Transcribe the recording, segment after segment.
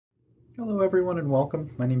Hello, everyone, and welcome.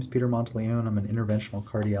 My name is Peter Monteleone. I'm an interventional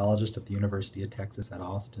cardiologist at the University of Texas at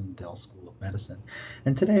Austin Dell School of Medicine.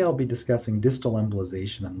 And today I'll be discussing distal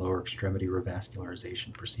embolization and lower extremity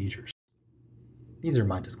revascularization procedures. These are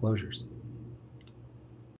my disclosures.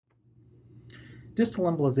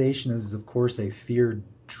 Distal embolization is, of course, a feared,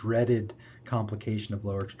 dreaded complication of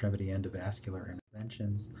lower extremity endovascular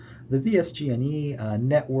interventions. The VSG&E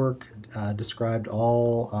network described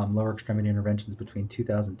all lower extremity interventions between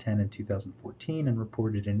 2010 and 2014 and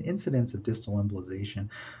reported an incidence of distal embolization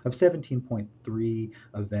of 17.3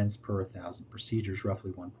 events per 1,000 procedures,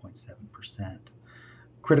 roughly 1.7%.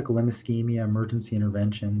 Critical limb ischemia, emergency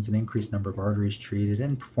interventions, an increased number of arteries treated,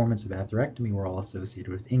 and performance of atherectomy were all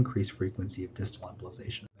associated with increased frequency of distal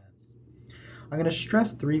embolization events. I'm going to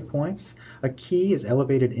stress 3 points. A key is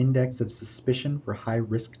elevated index of suspicion for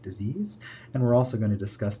high-risk disease, and we're also going to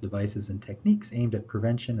discuss devices and techniques aimed at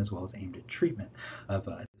prevention as well as aimed at treatment of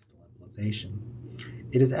distal embolization.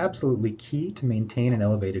 It is absolutely key to maintain an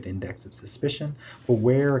elevated index of suspicion,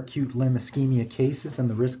 beware acute limb ischemia cases and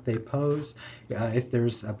the risk they pose, if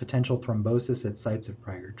there's a potential thrombosis at sites of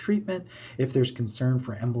prior treatment, if there's concern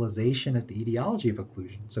for embolization as the etiology of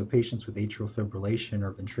occlusion, so patients with atrial fibrillation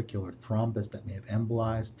or ventricular thrombus that may have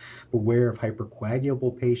embolized, beware of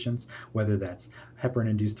hypercoagulable patients, whether that's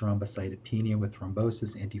heparin-induced thrombocytopenia with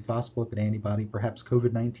thrombosis, antiphospholipid antibody, perhaps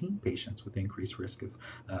COVID-19 patients with increased risk of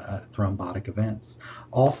thrombotic events.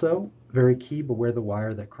 Also, very key, beware the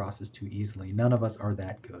wire that crosses too easily. None of us are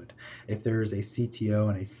that good. If there is a CTO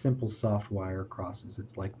and a simple soft wire crosses,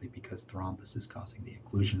 it's likely because thrombus is causing the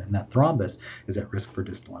occlusion, and that thrombus is at risk for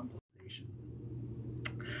distal embolization.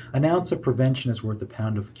 An ounce of prevention is worth a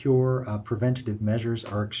pound of cure. Preventative measures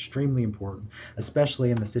are extremely important, especially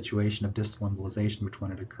in the situation of distal embolization, which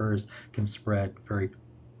when it occurs can spread very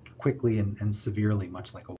quickly and severely,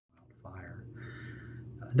 much like a wildfire.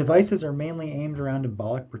 Devices are mainly aimed around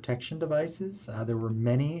embolic protection devices. There were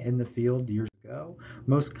many in the field years ago.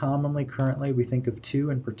 Most commonly, currently, we think of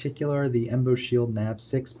two in particular, the EmboShield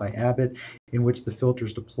NAV6 by Abbott, in which the filter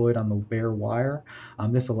is deployed on the bare wire.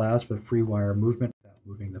 This allows for free wire movement without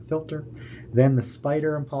moving the filter. Then the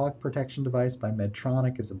Spider embolic protection device by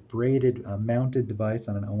Medtronic is a braided mounted device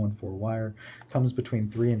on an 014 wire. Comes between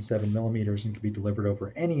 3 and 7 millimeters and can be delivered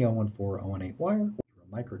over any 014 or 018 wire or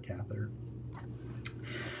through a microcatheter.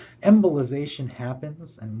 Embolization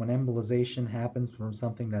happens, and when embolization happens from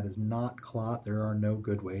something that is not clot, there are no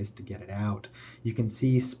good ways to get it out. You can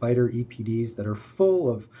see spider EPDs that are full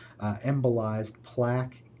of embolized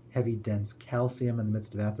plaque, heavy dense calcium in the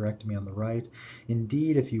midst of atherectomy on the right.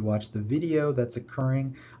 Indeed, if you watch the video that's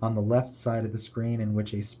occurring on the left side of the screen in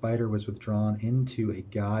which a spider was withdrawn into a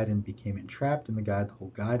guide and became entrapped in the guide, the whole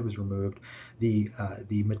guide was removed, the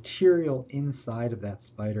material inside of that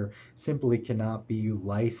spider simply cannot be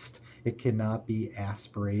lysed. It cannot be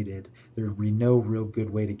aspirated. There would be no real good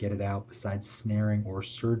way to get it out besides snaring or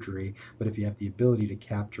surgery. But if you have the ability to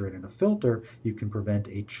capture it in a filter, you can prevent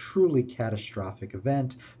a truly catastrophic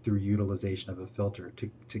event through utilization of a filter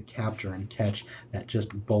to capture and catch that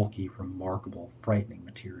just bulky, remarkable, frightening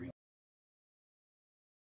material.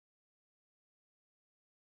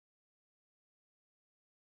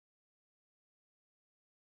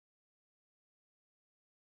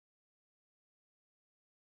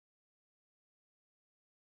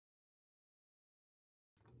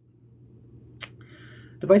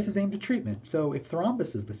 Devices aimed at treatment. So if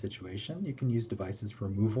thrombus is the situation, you can use devices for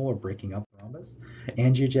removal or breaking up thrombus.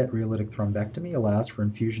 Angiojet rheolytic thrombectomy allows for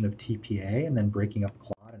infusion of TPA and then breaking up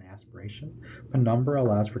clot and aspiration. Penumbra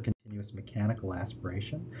allows for continuous mechanical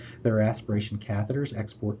aspiration. There are aspiration catheters,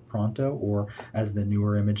 export pronto, or as the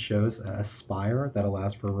newer image shows, a Spire that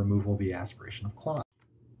allows for removal via aspiration of clot.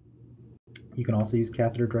 You can also use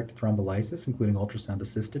catheter-directed thrombolysis, including ultrasound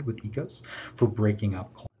assisted with ECOS, for breaking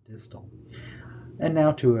up clot distal. And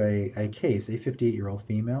now to a case, a 58-year-old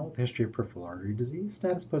female with a history of peripheral artery disease,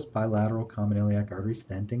 status post bilateral common iliac artery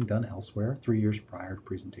stenting done elsewhere 3 years prior to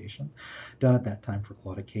presentation, done at that time for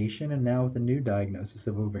claudication, and now with a new diagnosis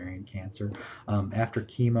of ovarian cancer after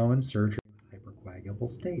chemo and surgery with hypercoagulable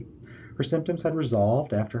state. Her symptoms had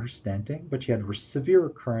resolved after her stenting, but she had a severe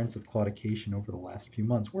recurrence of claudication over the last few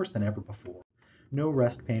months, worse than ever before. No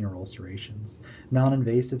rest pain or ulcerations.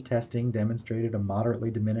 Non-invasive testing demonstrated a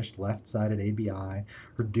moderately diminished left-sided ABI.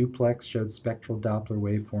 Her duplex showed spectral Doppler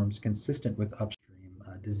waveforms consistent with upstream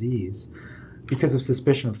disease. Because of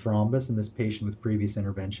suspicion of thrombus in this patient with previous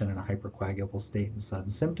intervention in a hypercoagulable state and sudden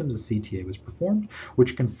symptoms, a CTA was performed,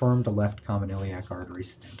 which confirmed a left common iliac artery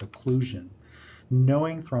stent occlusion.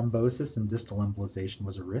 Knowing thrombosis and distal embolization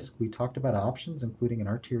was a risk, we talked about options including an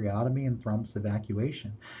arteriotomy and thrombus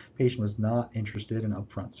evacuation. The patient was not interested in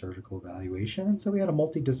upfront surgical evaluation, and so we had a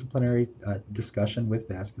multidisciplinary discussion with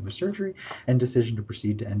vascular surgery and decision to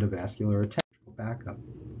proceed to endovascular or technical backup.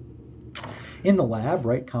 In the lab,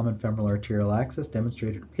 right common femoral arterial access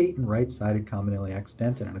demonstrated a patent right-sided common iliac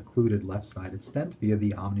stent and an occluded left-sided stent via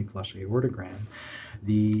the omniflush aortogram.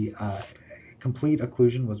 The complete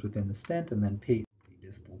occlusion was within the stent and then patency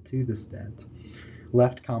distal to the stent.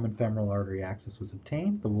 Left common femoral artery access was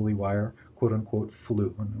obtained. The woolly wire, quote unquote,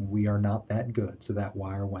 flew. We are not that good, so that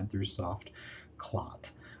wire went through soft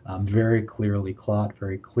clot. Very clearly clot,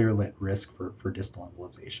 very clearly at risk for distal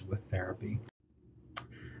embolization with therapy.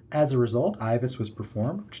 As a result, IVUS was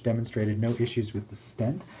performed, which demonstrated no issues with the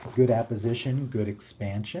stent, good apposition, good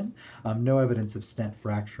expansion, no evidence of stent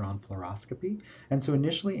fracture on fluoroscopy. And so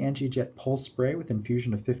initially, angiojet pulse spray with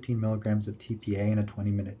infusion of 15 milligrams of TPA and a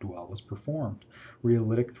 20-minute dwell was performed.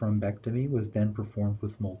 Rheolytic thrombectomy was then performed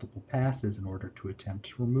with multiple passes in order to attempt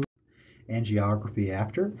to remove. Angiography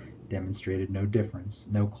after demonstrated no difference.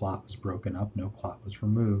 No clot was broken up, no clot was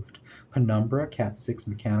removed. Penumbra Cat6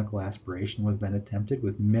 mechanical aspiration was then attempted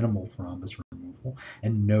with minimal thrombus removal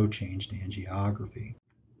and no change to angiography.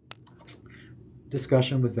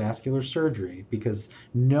 Discussion with vascular surgery, because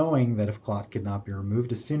knowing that if clot could not be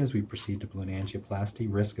removed, as soon as we proceed to balloon angioplasty,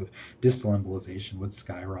 risk of distal embolization would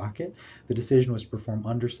skyrocket. The decision was to perform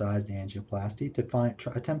undersized angioplasty to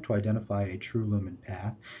attempt to identify a true lumen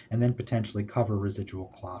path and then potentially cover residual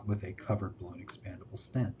clot with a covered balloon expandable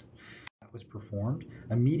stent. That was performed.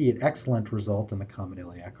 Immediate excellent result in the common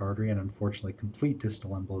iliac artery and unfortunately complete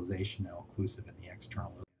distal embolization, now occlusive in the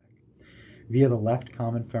external iliac. Via the left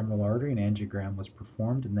common femoral artery, an angiogram was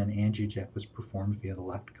performed, and then angiojet was performed via the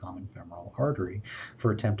left common femoral artery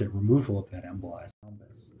for attempted removal of that embolized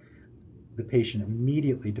thrombus. The patient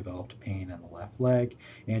immediately developed pain in the left leg.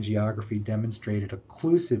 Angiography demonstrated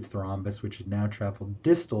occlusive thrombus, which had now traveled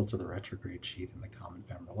distal to the retrograde sheath in the common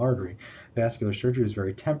femoral artery. Vascular surgery was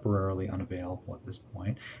very temporarily unavailable at this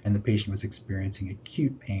point, and the patient was experiencing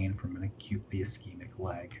acute pain from an acutely ischemic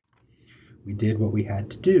leg. We did what we had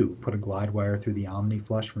to do, put a glide wire through the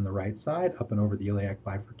omniflush from the right side, up and over the iliac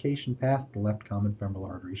bifurcation past the left common femoral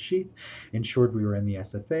artery sheath, ensured we were in the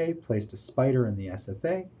SFA, placed a spider in the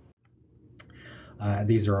SFA.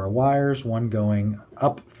 These are our wires, one going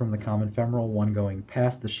up from the common femoral, one going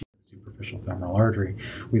past the sheath of the superficial femoral artery.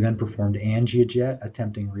 We then performed angiojet,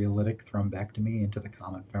 attempting rheolytic thrombectomy into the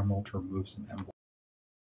common femoral to remove some embolized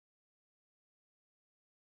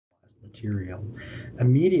material.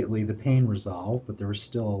 Immediately the pain resolved, but there was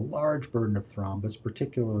still a large burden of thrombus,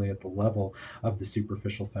 particularly at the level of the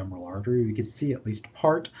superficial femoral artery. We could see at least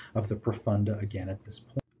part of the profunda again at this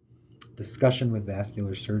point. Discussion with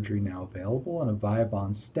vascular surgery now available, and a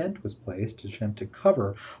Viabond stent was placed to attempt to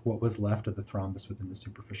cover what was left of the thrombus within the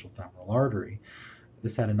superficial femoral artery.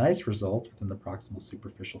 This had a nice result within the proximal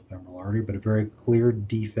superficial femoral artery, but a very clear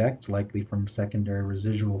defect, likely from secondary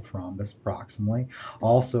residual thrombus proximally.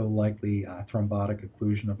 Also likely thrombotic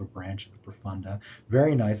occlusion of a branch of the profunda.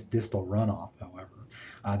 Very nice distal runoff, however.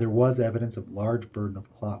 There was evidence of large burden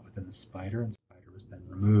of clot within the spider, and the spider was then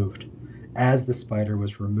removed. As the spider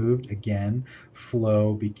was removed, again,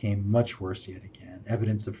 flow became much worse yet again.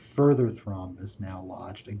 Evidence of further thrombus now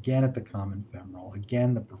lodged, again at the common femoral,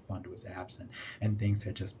 again the profunda was absent, and things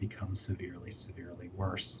had just become severely, severely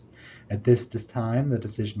worse. At this time, the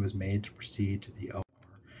decision was made to proceed to the OR.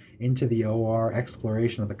 Into the OR,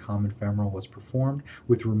 exploration of the common femoral was performed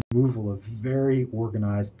with removal of very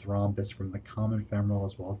organized thrombus from the common femoral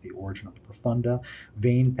as well as the origin of the profunda.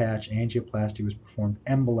 Vein patch angioplasty was performed,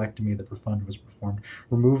 embolectomy of the profunda was performed,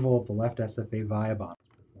 removal of the left SFA Viabond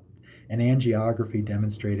was performed. An angiography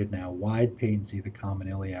demonstrated now wide patency of the common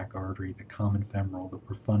iliac artery, the common femoral, the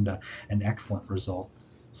profunda, an excellent result.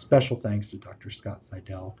 Special thanks to Dr. Scott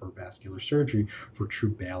Seidel for vascular surgery for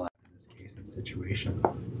true bailout in this case and situation.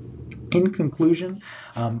 In conclusion,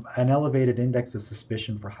 an elevated index of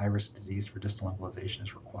suspicion for high-risk disease for distal embolization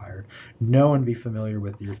is required. Know and be familiar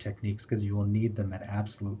with your techniques because you will need them at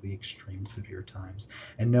absolutely extreme severe times.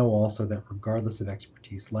 And know also that regardless of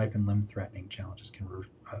expertise, life and limb-threatening challenges can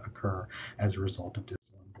occur as a result of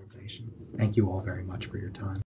distal embolization. Thank you all very much for your time.